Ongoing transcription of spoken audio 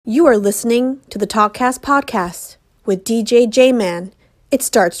You are listening to the Talkcast podcast with DJ J-Man. It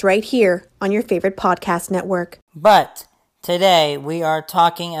starts right here on your favorite podcast network. But today we are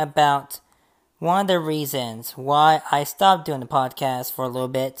talking about one of the reasons why I stopped doing the podcast for a little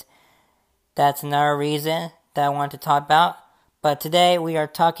bit. That's another reason that I want to talk about. But today we are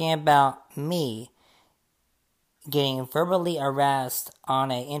talking about me getting verbally harassed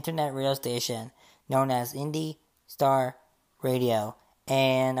on an internet radio station known as Indie Star Radio.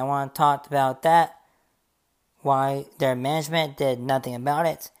 And I want to talk about that, why their management did nothing about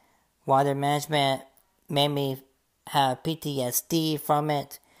it, why their management made me have PTSD from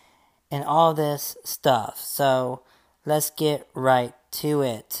it, and all this stuff. So let's get right to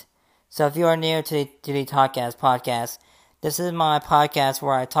it. So if you are new to the Talkcast podcast, this is my podcast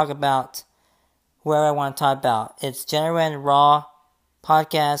where I talk about where I want to talk about. It's genuine, raw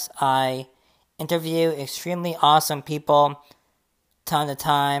podcast. I interview extremely awesome people time to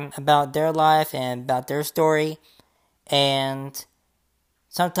time about their life and about their story. And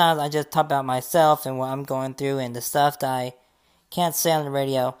sometimes I just talk about myself and what I'm going through and the stuff that I can't say on the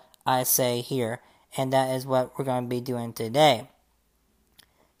radio, I say here. And that is what we're going to be doing today.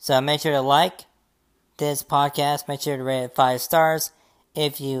 So make sure to like this podcast. Make sure to rate it 5 stars.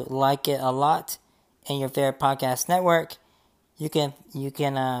 If you like it a lot in your favorite podcast network, you can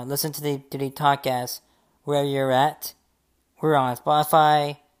listen to the podcast wherever you're at. We're on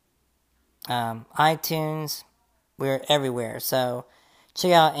Spotify, iTunes, we're everywhere. So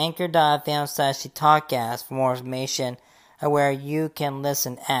check out anchor.fm/talkcast for more information on where you can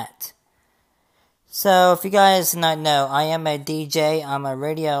listen at. So if you guys do not know, I am a DJ. I'm a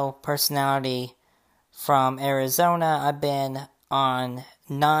radio personality from Arizona. I've been on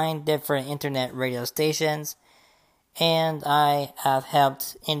 9 different internet radio stations, and I have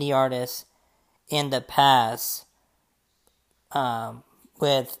helped indie artists in the past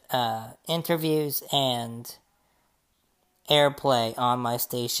with interviews and airplay on my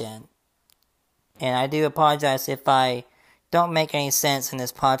station. And I do apologize if I don't make any sense in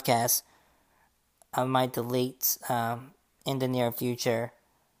this podcast. I might delete in the near future.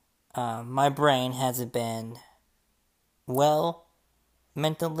 My brain hasn't been well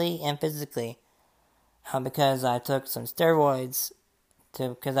mentally and physically because I took some steroids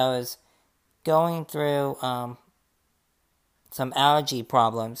because I was going through some allergy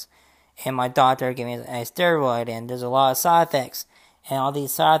problems, and my doctor gave me a steroid, and there's a lot of side effects, and all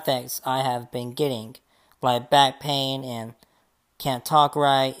these side effects I have been getting, like back pain, and can't talk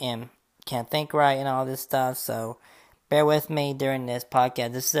right, and can't think right, and all this stuff. So bear with me during this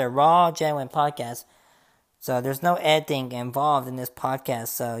podcast. This is a raw, genuine podcast, so there's no editing involved in this podcast,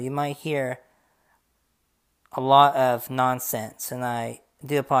 so you might hear a lot of nonsense, and I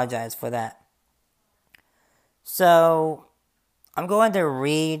do apologize for that. So I'm going to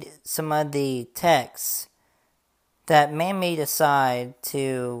read some of the texts that made me decide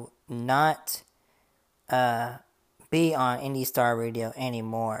to not be on Indie Star Radio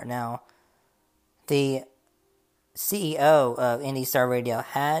anymore. Now, the CEO of Indie Star Radio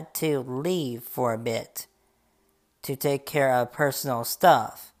had to leave for a bit to take care of personal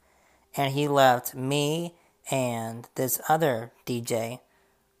stuff, and he left me and this other DJ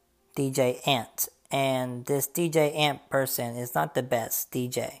Ant. And this DJ Ant person is not the best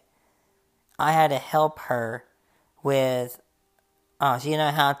DJ. I had to help her with, she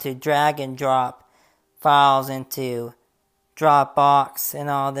know how to drag and drop files into Dropbox and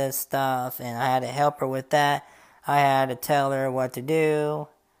all this stuff. And I had to help her with that. I had to tell her what to do,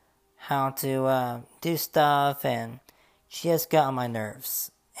 how to do stuff. And she just got on my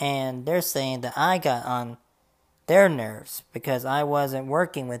nerves. And they're saying that I got on their nerves because I wasn't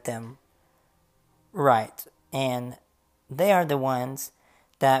working with them right, and they are the ones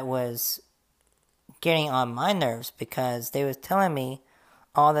that was getting on my nerves because they was telling me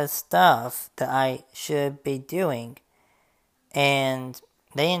all this stuff that I should be doing, and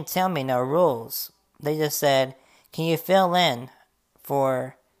they didn't tell me no rules. They just said, can you fill in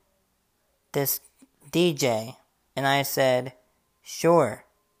for this DJ? And I said, sure,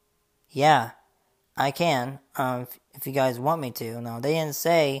 yeah, I can, if you guys want me to. No, they didn't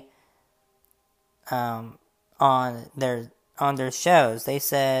say on their shows. They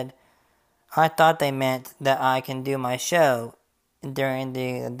said, I thought they meant that I can do my show during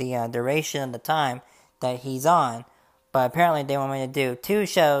the duration of the time that he's on, but apparently they want me to do 2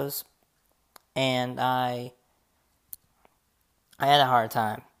 shows, and I had a hard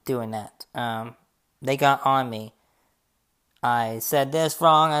time doing that. They got on me. I said this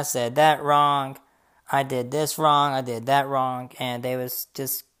wrong, I said that wrong, I did this wrong, I did that wrong, and they was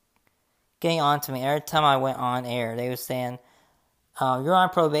just getting on to me every time I went on air. They were saying you're on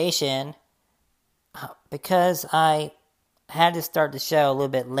probation because I had to start the show a little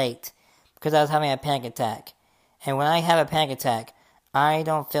bit late because I was having a panic attack. And when I have a panic attack, I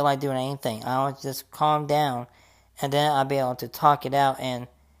don't feel like doing anything. I want to just calm down, and then I'll be able to talk it out and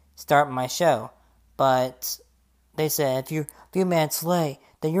start my show. But they said, if you're a few minutes late,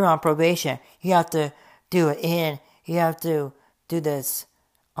 then you're on probation. You have to do it you have to do this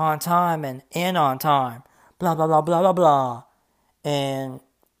on time and in on time. Blah, blah, blah, blah, blah, blah. And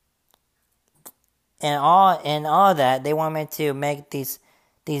all that, they want me to make these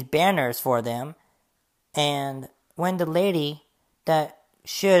banners for them. And when the lady that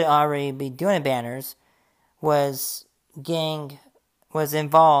should already be doing banners was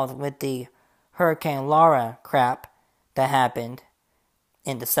involved with the Hurricane Laura crap that happened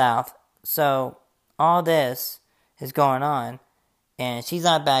in the South. So all this is going on, and she's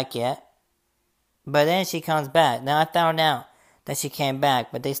not back yet. But then she comes back. Now I found out that she came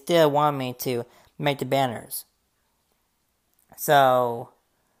back, but they still want me to make the banners. So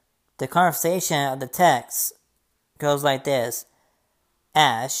the conversation of the text goes like this.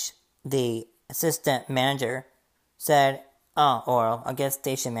 Ash, the assistant manager, said, or I guess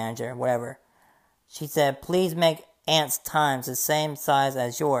station manager, whatever. She said, please make Ant's times the same size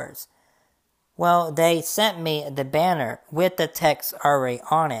as yours. Well, they sent me the banner with the text already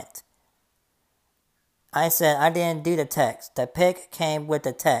on it. I said I didn't do the text. The pic came with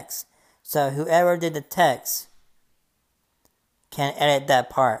the text. So whoever did the text can edit that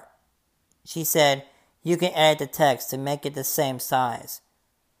part. She said, you can edit the text to make it the same size.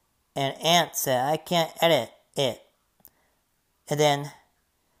 And Ant said, I can't edit it. And then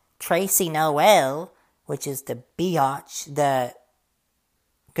Tracy Noel, which is the biatch that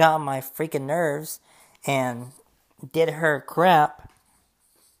got on my freaking nerves and did her crap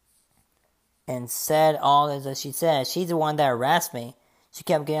and said all this that she said. She's the one that harassed me. She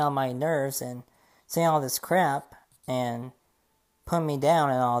kept getting on my nerves and saying all this crap and putting me down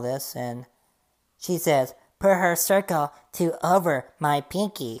and all this. And she says, put her circle to over my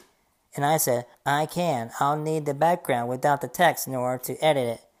pinky. And I said, I can. I'll need the background without the text in order to edit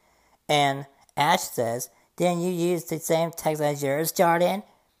it. And Ash says, didn't you use the same text as yours, Jordan?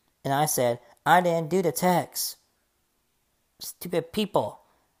 And I said, I didn't do the text. Stupid people.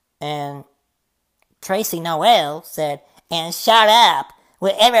 And Tracy Noel said, and shut up.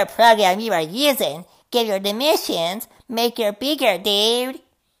 Whatever program you are using, give your dimensions, make your bigger, dude.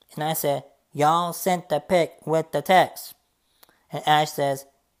 And I said, y'all sent the pic with the text. And Ash says,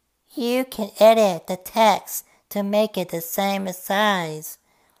 you can edit the text to make it the same size.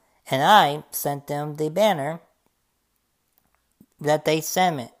 And I sent them the banner that they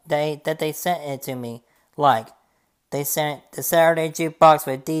sent me. That they sent it to me. Like, they sent the Saturday Jukebox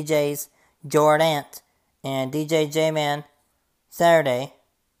with DJs Jordan and DJ J-Man Saturday.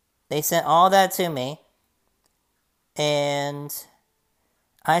 They sent all that to me. And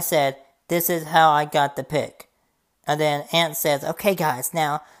I said, this is how I got the pic. And then Ant says, okay guys,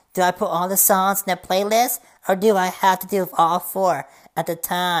 now, do I put all the songs in the playlist? Or do I have to do all 4 at the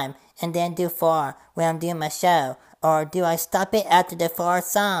time and then do 4 when I'm doing my show? Or do I stop it after the 4th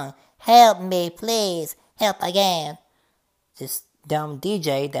song? Help me, please. Help again. This dumb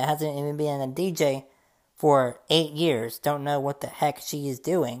DJ that hasn't even been a DJ for 8 years. Don't know what the heck she is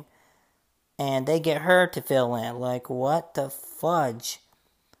doing. And they get her to fill in. Like, what the fudge?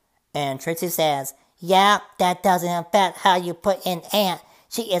 And Tracy says, yep, that doesn't affect how you put in Ant.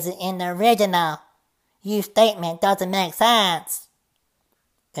 She isn't in the original. Your statement doesn't make sense.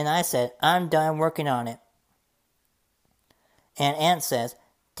 And I said, I'm done working on it. And Ant says,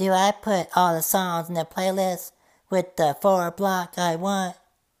 do I put all the songs in the playlist with the 4 block I want?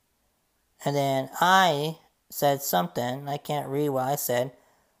 And then I said something. I can't read what I said.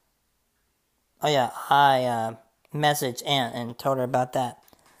 Oh yeah, I messaged Ant and told her about that.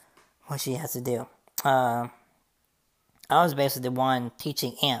 What she has to do. I was basically the one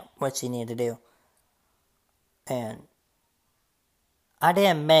teaching Ant what she needed to do. And I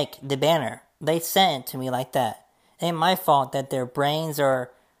didn't make the banner. They sent it to me like that. It ain't my fault that their brains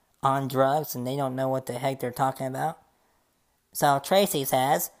are on drugs and they don't know what the heck they're talking about. So Tracy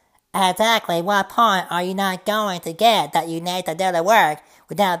says, exactly what point are you not going to get that you need to do the work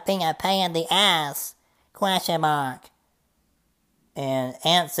without being a pain in the ass? Question mark. And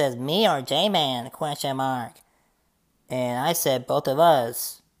Ant says, me or J-Man? Question mark. And I said, both of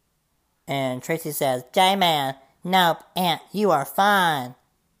us. And Tracy says, J-Man, nope, Ant, you are fine.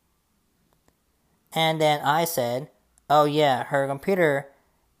 And then I said, oh yeah, her computer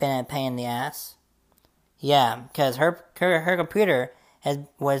been a pain in the ass. Yeah, because her computer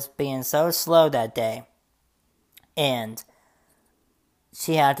was being so slow that day. And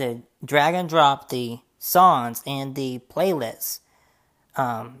she had to drag and drop the songs in the playlist.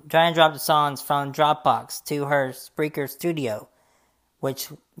 Drag and drop the songs from Dropbox to her Spreaker Studio, which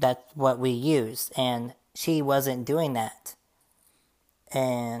that's what we used, and she wasn't doing that.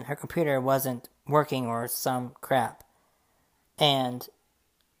 And her computer wasn't working or some crap. And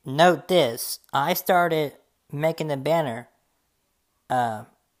note this, I started making the banner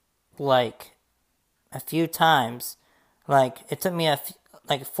like a few times. Like it took me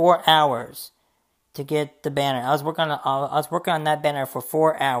like 4 hours to get the banner. I was working on that banner for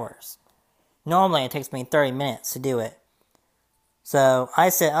 4 hours. Normally it takes me 30 minutes to do it. So I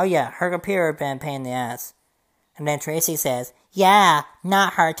said, oh yeah, her computer been a pain in the ass. And then Tracy says, yeah,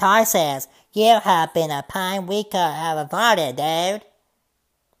 not her. Ty says, you have been a pain we could have avoided, dude.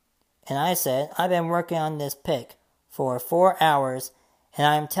 And I said, I've been working on this pic for 4 hours, and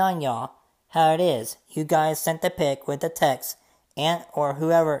I'm telling y'all how it is. You guys sent the pic with the text, and or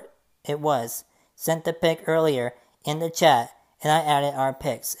whoever it was sent the pic earlier in the chat, and I added our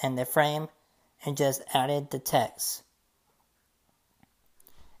pics in the frame and just added the text.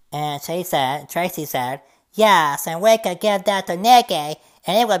 And Tracy said, yes, and we could give that to Nikki,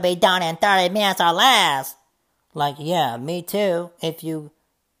 and it would be done in 30 minutes or less. Like, yeah, me too, if you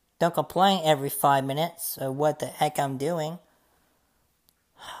don't complain every 5 minutes of what the heck I'm doing.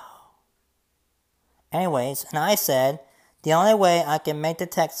 Anyways, and I said, the only way I can make the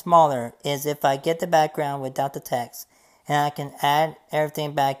text smaller is if I get the background without the text, and I can add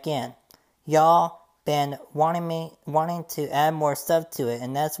everything back in. Y'all been wanting to add more stuff to it,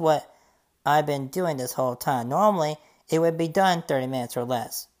 and that's what I've been doing this whole time. Normally, it would be done 30 minutes or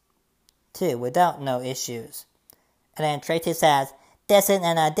less, too, without no issues. And then Tracy says, this is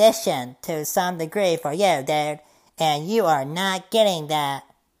an addition to some degree for you, dude, and you are not getting that.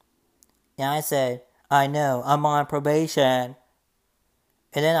 And I said, I know, I'm on probation.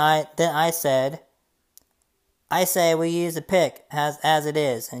 And then I say we use the pic as it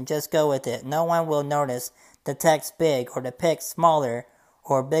is and just go with it. No one will notice the text big or the pic smaller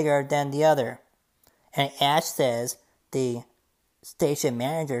or bigger than the other. And Ash says, the station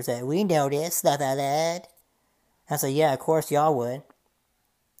manager said, we noticed that. I said, yeah, of course y'all would.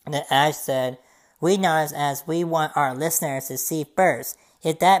 And then Ash said, we notice as we want our listeners to see first,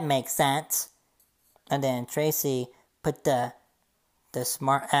 if that makes sense. And then Tracy put the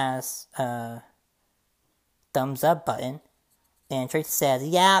smart ass thumbs up button. And Tracy says,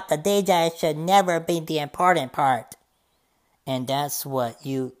 yeah, the DJ should never be the important part. And that's what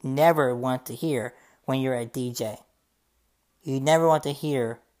you never want to hear when you're a DJ. You never want to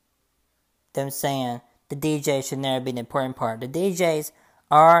hear them saying the DJ should never be the important part. The DJs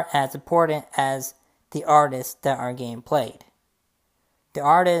are as important as the artists that are getting played. The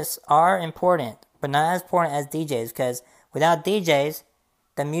artists are important, but not as important as DJs, because without DJs,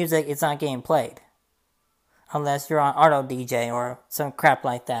 the music is not getting played. Unless you're on auto DJ or some crap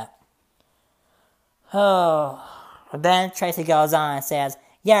like that. Oh. Then Tracy goes on and says,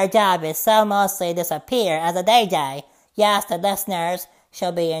 your job is so mostly disappear as a DJ. Yes, the listeners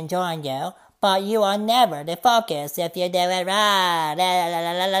shall be enjoying you, but you are never the focus if you do it right. La, la,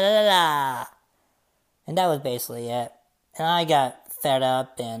 la, la, la, la, la. And that was basically it. And I got fed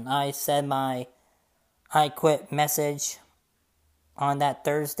up, and I said my I quit message on that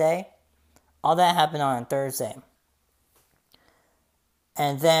Thursday. All that happened on Thursday.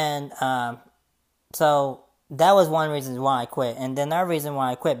 And then, so that was one reason why I quit. And then another reason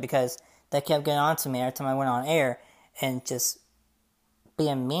why I quit, because they kept getting on to me every time I went on air and just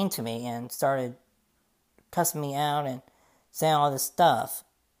being mean to me and started cussing me out and saying all this stuff.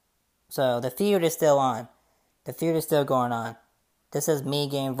 So the feud is still on. The feud is still going on. This is me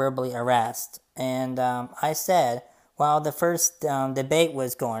getting verbally harassed. And I said, while the first debate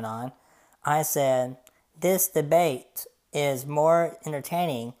was going on, I said, this debate is more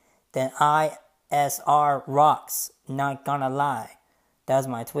entertaining than ISR Rocks, not gonna lie. That was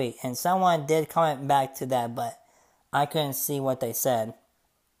my tweet. And someone did comment back to that, but I couldn't see what they said.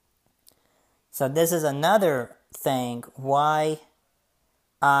 So this is another thing why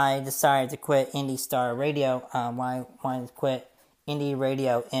I decided to quit Indie Star Radio, why I wanted to quit indie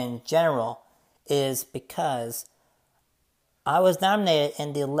radio in general, is because I was nominated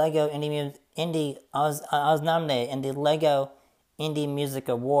in the Lego I was nominated in the Lego Indie Music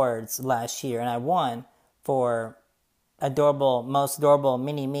Awards last year, and I won for most adorable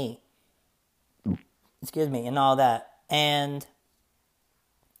mini me. Excuse me, and all that. And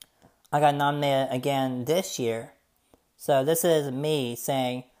I got nominated again this year. So this is me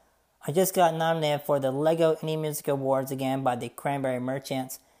saying, I just got nominated for the Lego Indie Music Awards again by the Cranberry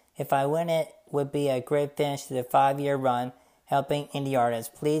Merchants. If I win it, would be a great finish to the 5-year run, helping indie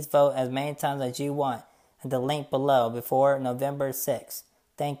artists. Please vote as many times as you want at the link below before November 6th.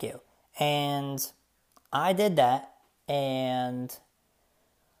 Thank you. And I did that, and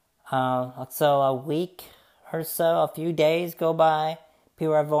so a week or so, a few days go by,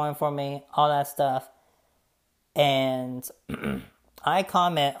 people are voting for me, all that stuff, and I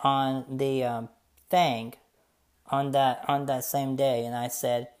comment on the thing on that same day, and I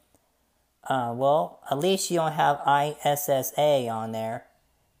said, well, at least you don't have ISSA on there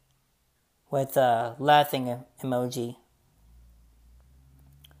with a laughing emoji.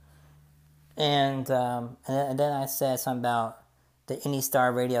 And then I said something about the Indie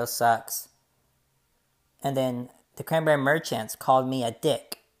Star Radio sucks. And then the Cranberry Merchants called me a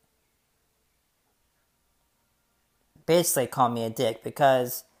dick. Basically called me a dick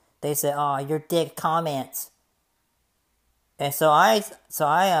because they said, "Oh, your dick comments." And so I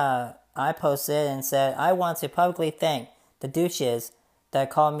posted and said, "I want to publicly thank the douches that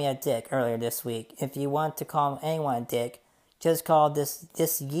called me a dick earlier this week. If you want to call anyone a dick, just call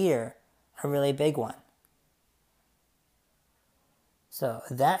this year a really big one." So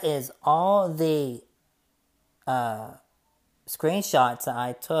that is all the screenshots that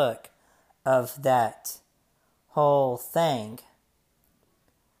I took of that whole thing.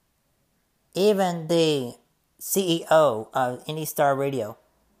 Even the CEO of Indie Star Radio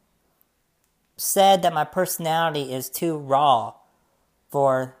said that my personality is too raw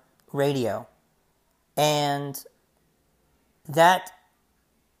for radio. And that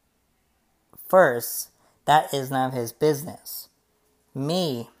is none of his business.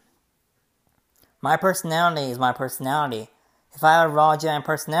 My personality is my personality. If I have a raw, genuine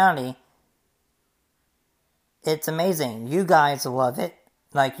personality, it's amazing. You guys love it.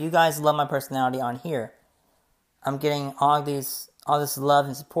 Like, you guys love my personality on here. I'm getting all this love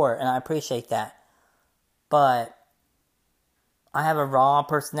and support, and I appreciate that. But I have a raw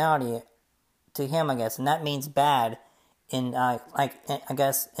personality to him, I guess, and that means bad in, I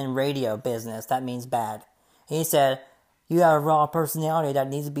guess, in radio business. That means bad. And he said, "You have a raw personality that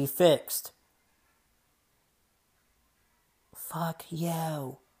needs to be fixed." Fuck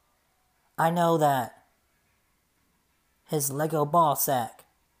you. I know that. His Lego ball sack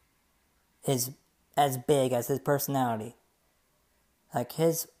is as big as his personality. Like,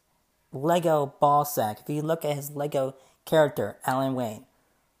 his Lego ball sack, if you look at his Lego character, Alan Wayne,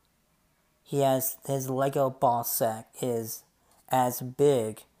 his Lego ball sack is as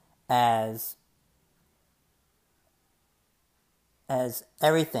big as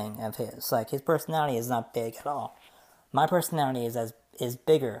everything of his. Like, his personality is not big at all. My personality is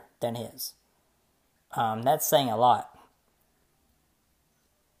bigger than his. That's saying a lot.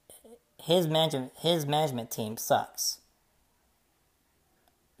 His management team sucks.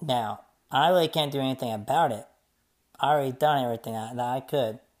 Now, I really can't do anything about it. I already done everything that I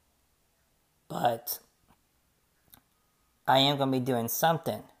could. But I am going to be doing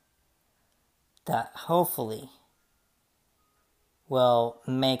something that hopefully will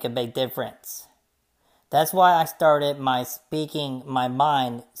make a big difference. That's why I started my Speaking My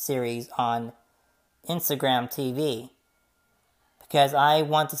Mind series on Instagram TV. Because I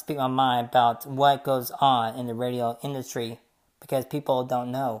want to speak my mind about what goes on in the radio industry. Because people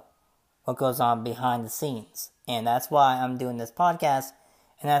don't know what goes on behind the scenes. And that's why I'm doing this podcast.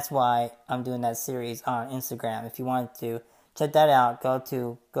 And that's why I'm doing that series on Instagram. If you want to check that out,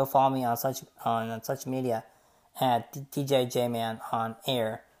 go follow me on social media at DJ J-Man on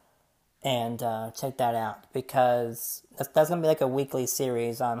air. And check that out. Because that's going to be like a weekly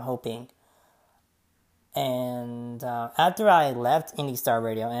series, I'm hoping. And after I left Indie Star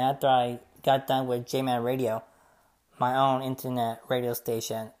Radio, and after I got done with J-Man Radio, my own internet radio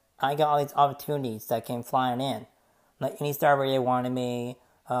station, I got all these opportunities that came flying in. Like, Indie Star Radio wanted me.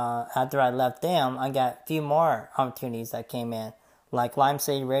 After I left them, I got a few more opportunities that came in. Like, Lime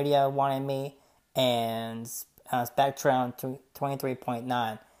City Radio wanted me, and Spectrum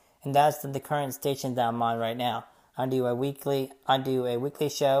 23.9. And that's the current station that I'm on right now. I do a weekly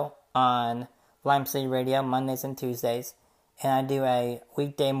show on Lime City Radio, Mondays and Tuesdays, and I do a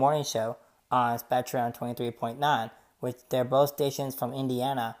weekday morning show on Spectrum 23.9, which they're both stations from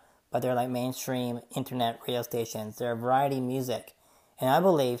Indiana, but they're like mainstream internet radio stations. They're variety music, and I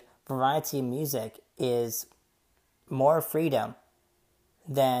believe variety music is more freedom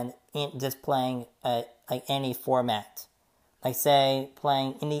than just playing like any format. Like, say,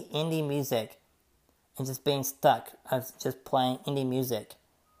 playing indie music and just being stuck as just playing indie music.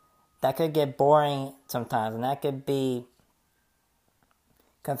 That could get boring sometimes, and that could be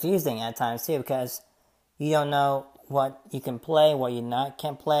confusing at times too, because you don't know what you can play, what you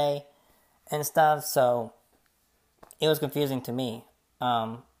can't play, and stuff. So it was confusing to me.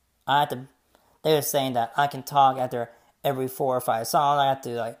 I had to. They were saying that I can talk after every 4 or 5 songs. I have to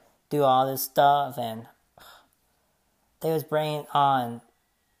like do all this stuff, and they was bringing on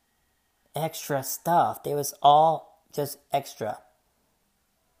extra stuff. They was all just extra.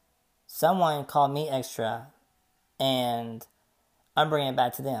 Someone called me extra, and I'm bringing it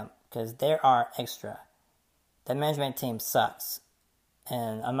back to them because they are extra. The management team sucks,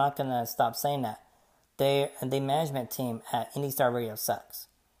 and I'm not gonna stop saying that. The management team at Indie Star Radio sucks.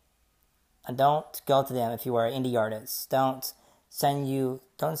 And don't go to them if you are an indie artist. Don't send your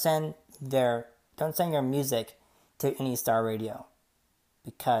music to Indie Star Radio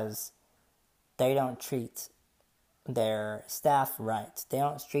because they don't treat their staff right. They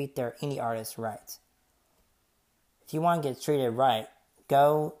don't treat their indie artists right. If you want to get treated right,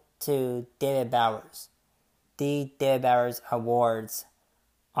 go to David Bowers. The David Bowers Awards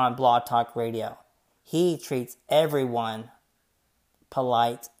on Blog Talk Radio. He treats everyone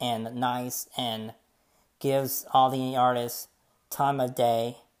polite and nice and gives all the indie artists time of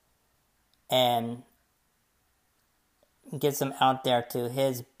day and gets them out there to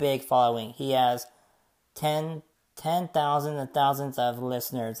his big following. He has 10,000 and thousands of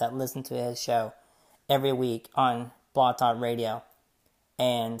listeners that listen to his show every week on Blog Talk Radio.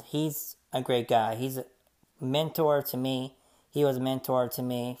 And he's a great guy. He's a mentor to me. He was a mentor to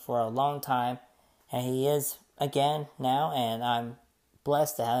me for a long time. And he is again now. And I'm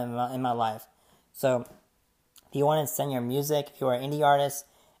blessed to have him in my life. So if you want to send your music, if you are an indie artist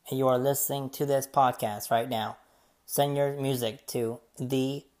and you are listening to this podcast right now, send your music to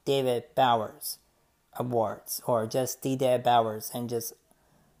the David Bowers Awards or just the David Bowers and just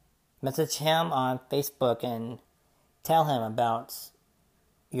message him on Facebook and tell him about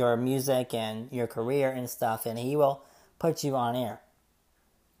your music and your career and stuff, and he will put you on air.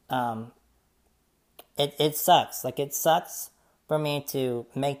 It sucks. Like, it sucks for me to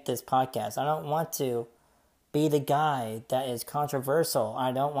make this podcast. I don't want to be the guy that is controversial.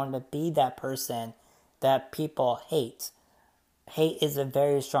 I don't want to be that person that people hate. Hate is a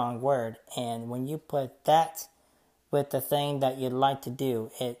very strong word, and when you put that with the thing that you'd like to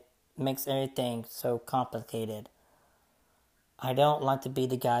do, it makes everything so complicated. I don't like to be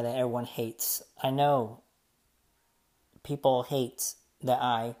the guy that everyone hates. I know people hate that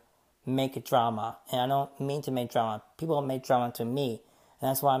I make drama, and I don't mean to make drama. People make drama to me, and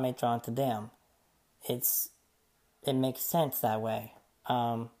that's why I make drama to them. It makes sense that way.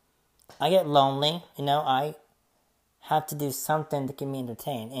 I get lonely, I have to do something to keep me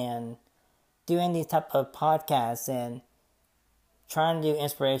entertained, and doing these type of podcasts and trying to do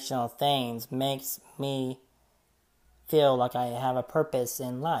inspirational things makes me feel like I have a purpose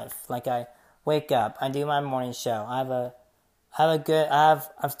in life. Like, I wake up, I do my morning show. I'm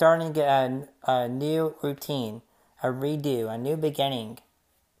starting to get a new routine, a redo, a new beginning.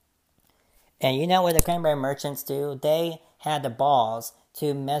 And you know what the Cranberry Merchants do? They had the balls to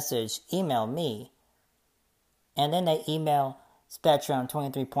email me, and then they email Spectrum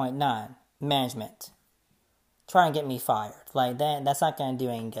 23.9 management, trying to get me fired. Like, that's not going to do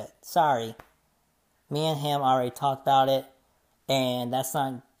any good. Sorry. Me and him already talked about it, and that's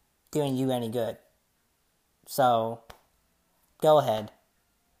not doing you any good. So, go ahead.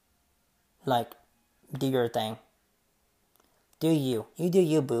 Like, do your thing. Do you. You do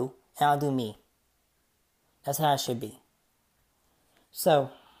you, boo, and I'll do me. That's how it should be.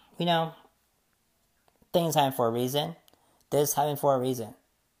 So, things happen for a reason. This happened for a reason.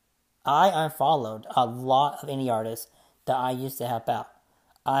 I unfollowed a lot of indie artists that I used to help out.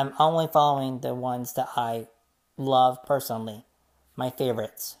 I'm only following the ones that I love personally, my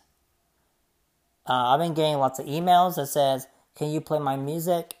favorites. I've been getting lots of emails that says, "Can you play my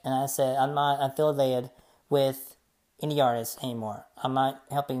music?" And I said, I'm not affiliated with indie artists anymore. I'm not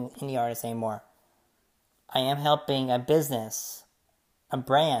helping indie artists anymore. I am helping a business, a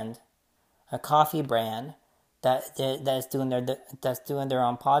brand, a coffee brand that's doing their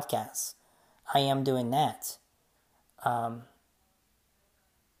own podcasts. I am doing that.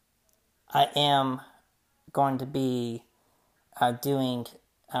 I am going to be doing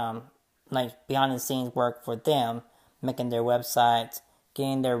like behind the scenes work for them, making their websites,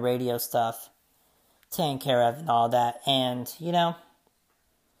 getting their radio stuff taken care of and all that. And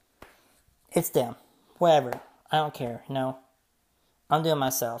it's them. Whatever. I don't care. I'm doing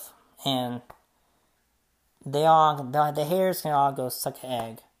myself, and the haters can all go suck an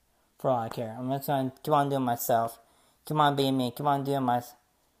egg for all I care. I'm just gonna keep on doing myself. Keep on being me. Keep on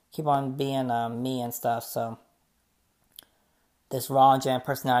being me and stuff. So this raw and genuine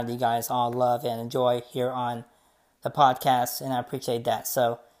personality you guys all love and enjoy here on the podcast, and I appreciate that.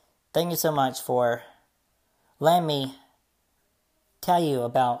 So thank you so much for let me tell you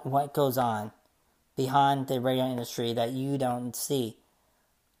about what goes on behind the radio industry that you don't see.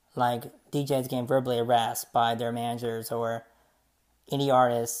 Like DJs getting verbally harassed by their managers, or indie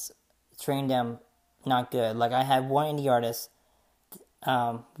artists treating them not good. Like I had one indie artist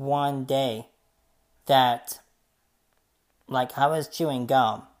one day that, like, I was chewing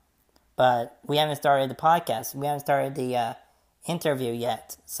gum, but we haven't started the podcast. We haven't started the interview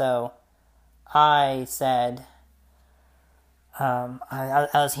yet. So I said, I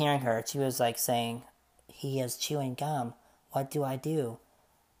was hearing her. She was like saying, he is chewing gum. What do I do?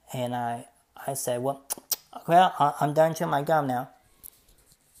 And I said, well, I'm done chewing my gum now.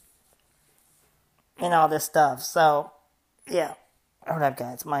 And all this stuff. So, yeah. Hold up,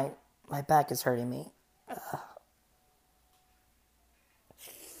 guys. My back is hurting me.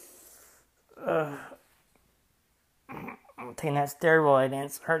 I'm taking that steroid and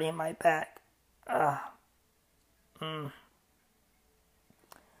it's hurting my back.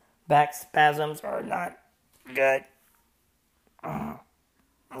 Back spasms are not good.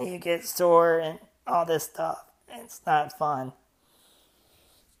 You get sore and all this stuff. It's not fun.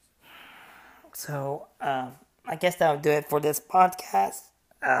 So, I guess that'll do it for this podcast.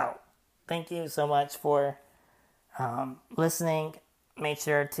 Thank you so much for listening. Make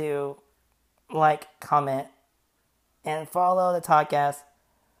sure to like, comment, and follow the podcast.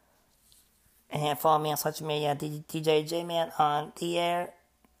 And follow me on social media, DJ J-Man on the air.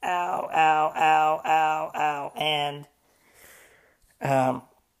 Ow, ow, ow, ow, ow. And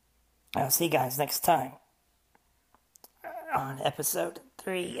I'll see you guys next time on episode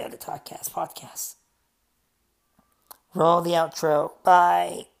 3 of the Talkcast podcast. Roll the outro.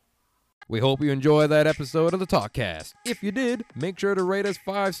 Bye. We hope you enjoyed that episode of the Talkcast. If you did, make sure to rate us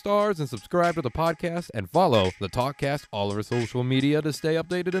 5 stars and subscribe to the podcast, and follow the Talkcast all over social media to stay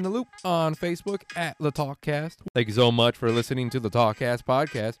updated in the loop on Facebook at the Talkcast. Thank you so much for listening to the Talkcast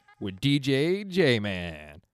podcast with DJ J-Man.